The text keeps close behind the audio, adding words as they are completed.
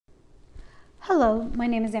Hello, my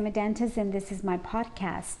name is Emma Dantas and this is my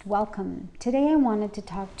podcast. Welcome. Today I wanted to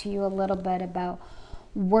talk to you a little bit about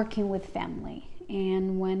working with family.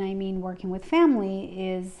 And when I mean working with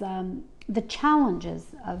family is the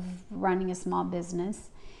challenges of running a small business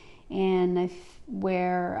and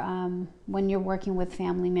when you're working with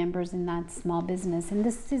family members in that small business. And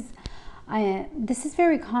this is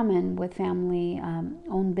very common with family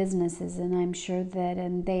owned businesses, and I'm sure that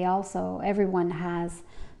everyone has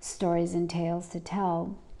stories and tales to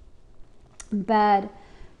tell. But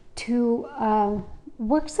to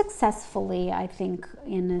work successfully, I think,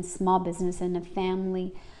 in a small business, in a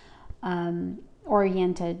family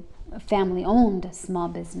oriented, family owned small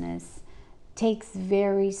business, takes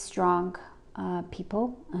very strong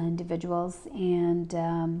people, individuals, and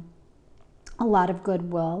a lot of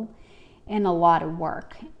goodwill and a lot of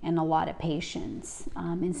work and a lot of patience.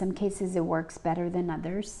 In some cases it works better than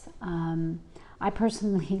others. I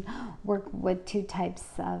personally work with two types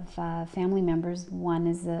of family members. One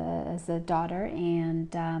is a daughter,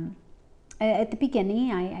 and at the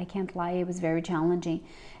beginning, I can't lie, it was very challenging.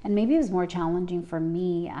 And maybe it was more challenging for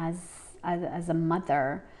me as a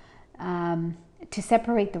mother to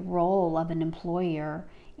separate the role of an employer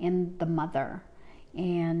and the mother,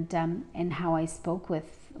 and how I spoke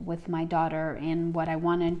with my daughter and what I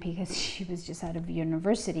wanted, because she was just out of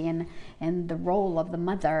university, and the role of the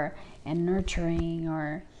mother and nurturing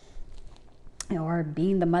or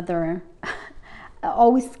being the mother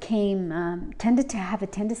always tended to have a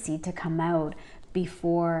tendency to come out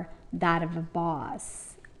before that of a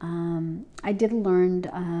boss. I did learn,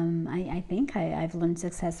 I think I've learned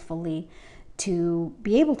successfully to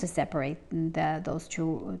be able to separate those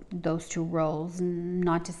two roles.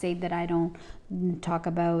 Not to say that I don't talk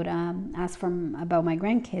about ask about my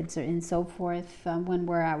grandkids and so forth when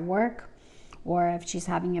we're at work, or if she's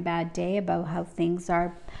having a bad day, about how things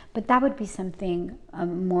are. But that would be something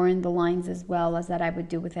more in the lines as well as that I would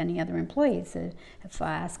do with any other employees, if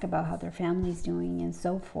I ask about how their family's doing and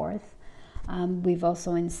so forth. I've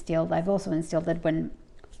also instilled that when,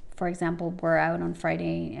 for example, we're out on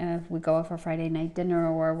Friday, we go out for Friday night dinner,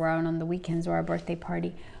 or we're out on the weekends, or our birthday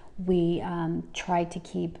party, we try to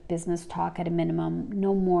keep business talk at a minimum,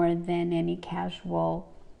 no more than any casual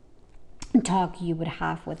talk you would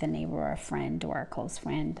have with a neighbor or a friend or a close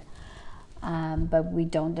friend. But we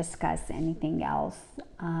don't discuss anything else.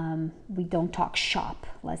 We don't talk shop,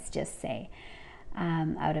 let's just say,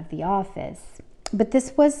 out of the office. But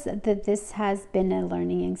this has been a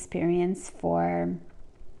learning experience for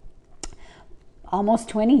almost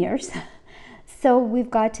 20 years. So we've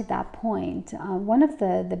got to that point. One of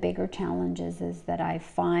the bigger challenges is that I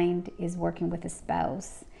find is working with a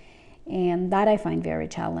spouse. And that I find very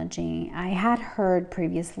challenging. I had heard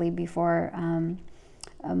previously, before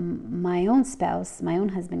my own spouse, my own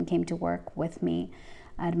husband, came to work with me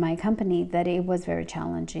at my company, that it was very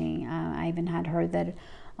challenging. I even had heard that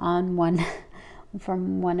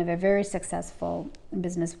from one of a very successful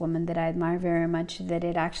businesswoman that I admire very much, that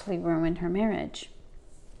it actually ruined her marriage.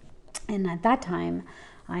 And at that time,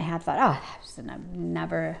 I had thought, that's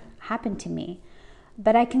never happened to me.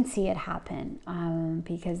 But I can see it happen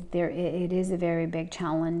because it is a very big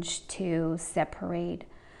challenge to separate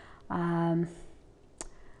our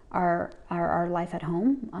life at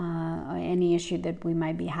home, any issue that we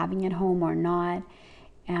might be having at home or not,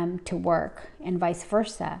 to work, and vice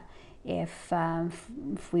versa. If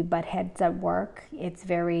we butt heads at work, it's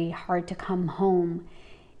very hard to come home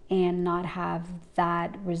and not have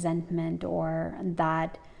that resentment or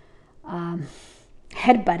that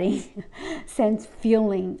headbutting sense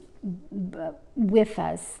feeling with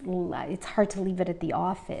us. It's hard to leave it at the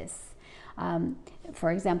office. For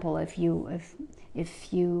example, if you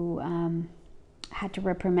had to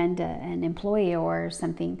reprimand an employee, or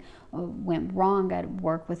something went wrong at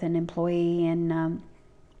work with an employee, and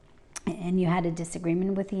you had a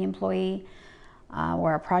disagreement with the employee,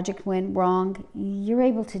 or a project went wrong, you're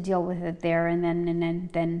able to deal with it there, and then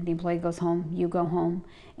the employee goes home, you go home,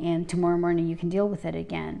 and tomorrow morning you can deal with it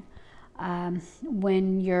again.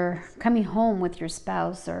 When you're coming home with your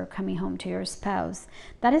spouse, or coming home to your spouse,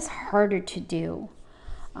 that is harder to do.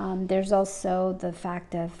 There's also the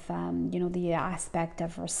fact of the aspect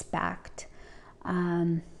of respect.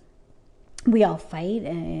 We all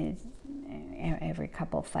fight. Every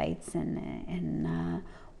couple fights, and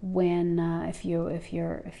when if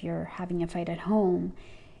you're having a fight at home,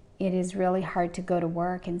 it is really hard to go to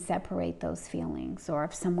work and separate those feelings. Or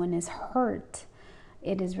if someone is hurt,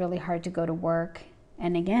 it is really hard to go to work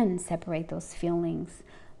and again separate those feelings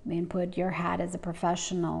and put your hat as a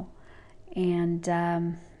professional and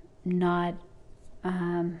not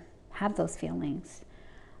have those feelings.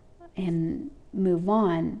 And move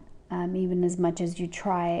on. Even as much as you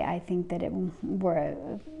try, I think that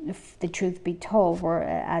if the truth be told, we're,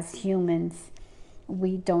 as humans,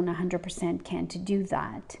 we don't 100% can to do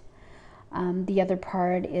that. The other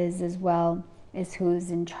part is as well is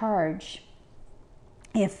who's in charge.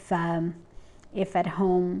 If at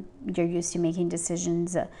home you're used to making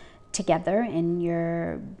decisions together, and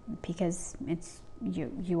because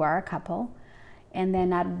you are a couple, and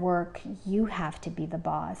then at work you have to be the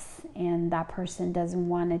boss, and that person doesn't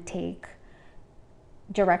want to take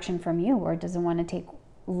direction from you, or doesn't want to take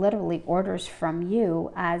literally orders from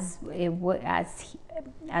you as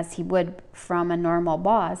he would from a normal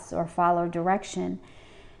boss, or follow direction,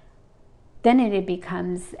 then it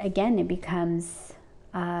becomes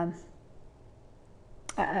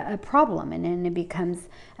a problem, and then it becomes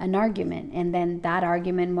an argument, and then that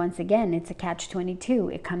argument, once again, it's a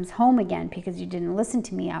catch-22. It comes home again because you didn't listen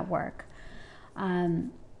to me at work.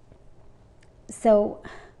 So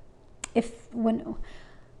if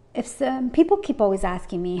some people keep always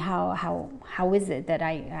asking me how is it that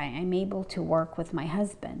I'm able to work with my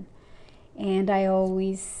husband, and I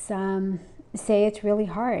always say it's really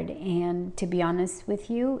hard, and to be honest with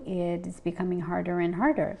you, it is becoming harder and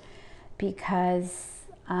harder, because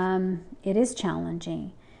it is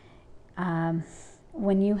challenging.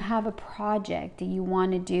 When you have a project that you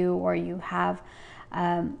want to do, or you have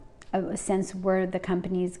a sense where the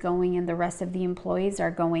company is going and the rest of the employees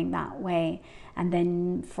are going that way, and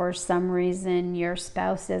then for some reason your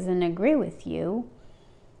spouse doesn't agree with you,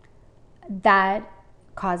 that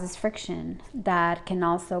causes friction. That can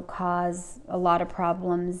also cause a lot of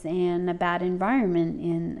problems and a bad environment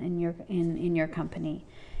in your company.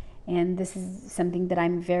 And this is something that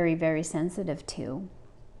I'm very, very sensitive to.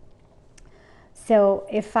 So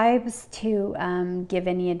if I was to give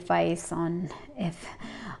any advice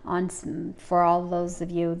for all those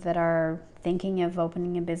of you that are thinking of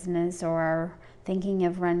opening a business, or are thinking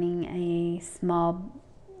of running a small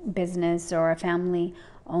business or a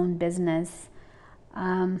family-owned business,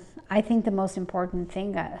 I think the most important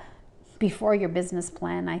thing before your business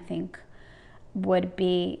plan, I think, would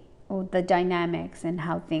be the dynamics and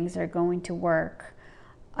how things are going to work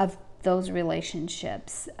of those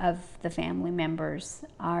relationships of the family members.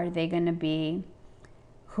 Are they going to be,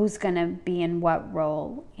 who's going to be in what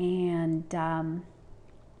role, and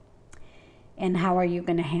how are you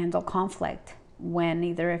going to handle conflict when,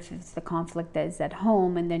 either if it's the conflict that is at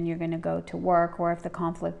home and then you're going to go to work, or if the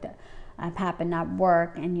conflict happened at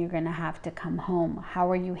work and you're going to have to come home, how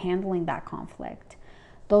are you handling that conflict?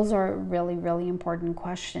 Those are really, really important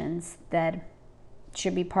questions that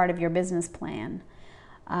should be part of your business plan.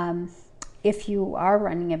 If you are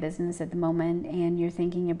running a business at the moment and you're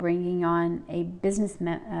thinking of bringing on a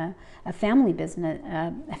family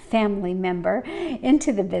member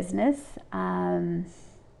into the business,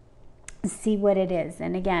 see what it is.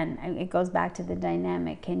 And again, it goes back to the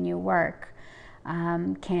dynamic. Can you work?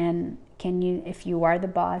 Can you, if you are the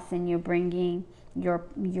boss and you're bringing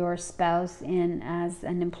your spouse in as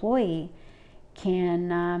an employee,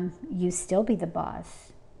 can you still be the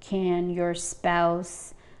boss? Can your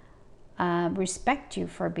spouse respect you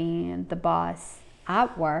for being the boss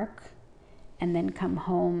at work, and then come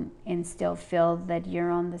home and still feel that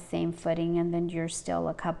you're on the same footing, and then you're still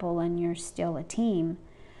a couple and you're still a team?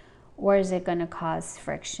 Or is it going to cause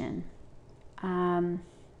friction?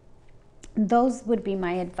 Those would be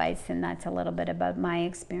my advice, and that's a little bit about my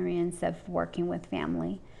experience of working with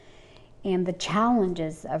family and the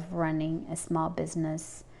challenges of running a small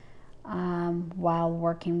business while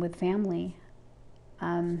working with family.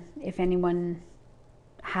 If anyone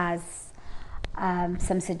has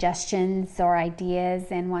some suggestions or ideas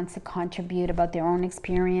and wants to contribute about their own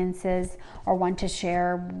experiences, or want to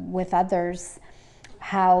share with others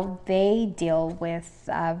how they deal with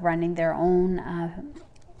running their own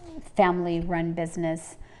family-run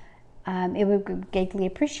business, it would be greatly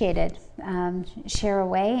appreciated. Share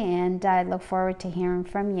away, and I look forward to hearing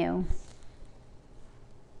from you.